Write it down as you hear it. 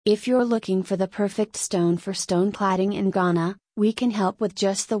If you're looking for the perfect stone for stone cladding in Ghana, we can help with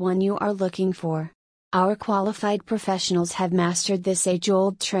just the one you are looking for. Our qualified professionals have mastered this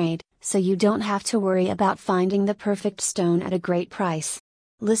age-old trade, so you don't have to worry about finding the perfect stone at a great price.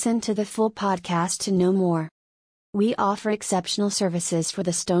 Listen to the full podcast to know more. We offer exceptional services for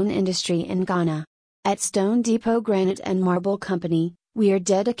the stone industry in Ghana. At Stone Depot Granite and Marble Company, we are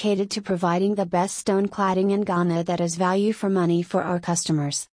dedicated to providing the best stone cladding in Ghana that is value for money for our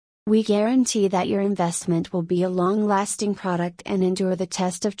customers. We guarantee that your investment will be a long-lasting product and endure the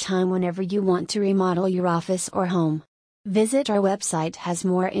test of time whenever you want to remodel your office or home. Visit our website has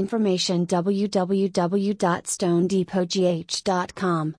more information www.stonedepotgh.com.